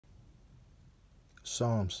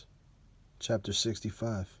Psalms chapter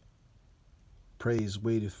 65. Praise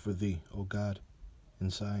waiteth for thee, O God, in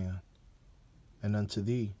Zion, and unto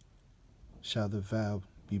thee shall the vow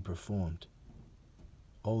be performed.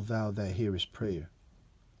 O thou that hearest prayer,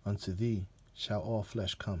 unto thee shall all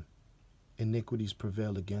flesh come. Iniquities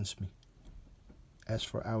prevail against me. As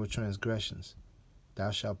for our transgressions,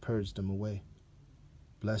 thou shalt purge them away.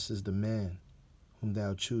 Blessed is the man whom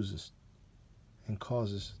thou choosest, and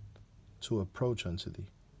causest to approach unto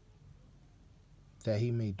thee, that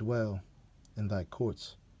he may dwell in thy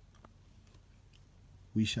courts.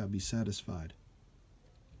 We shall be satisfied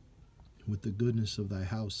with the goodness of thy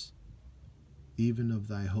house, even of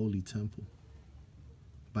thy holy temple.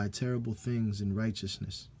 By terrible things in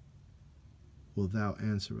righteousness wilt thou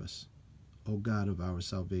answer us, O God of our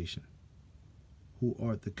salvation, who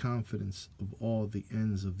art the confidence of all the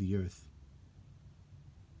ends of the earth,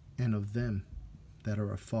 and of them that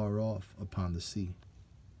are afar off upon the sea,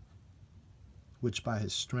 which by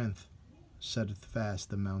his strength setteth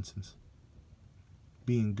fast the mountains,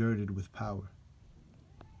 being girded with power,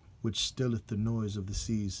 which stilleth the noise of the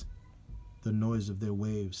seas, the noise of their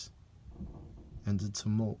waves, and the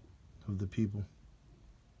tumult of the people.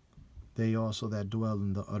 They also that dwell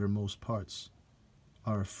in the uttermost parts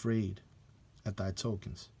are afraid at thy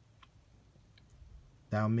tokens.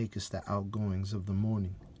 Thou makest the outgoings of the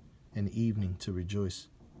morning and evening to rejoice.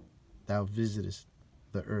 Thou visitest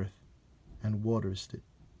the earth and waterest it.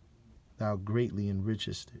 Thou greatly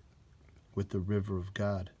enrichest it with the river of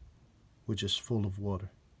God, which is full of water.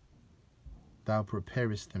 Thou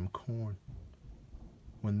preparest them corn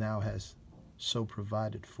when thou hast so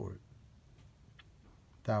provided for it.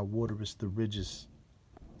 Thou waterest the ridges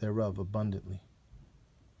thereof abundantly.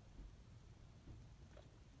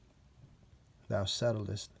 Thou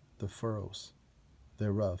settlest the furrows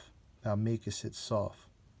thereof. Thou makest it soft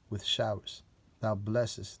with showers. Thou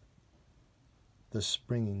blessest the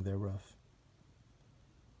springing thereof.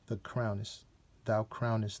 Thou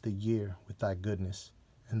crownest the year with thy goodness,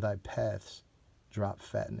 and thy paths drop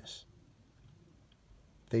fatness.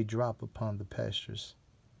 They drop upon the pastures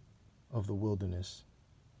of the wilderness,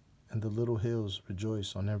 and the little hills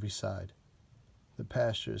rejoice on every side. The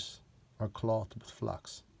pastures are clothed with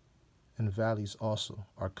flocks, and valleys also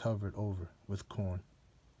are covered over with corn.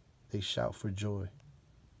 They shout for joy,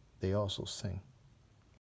 they also sing.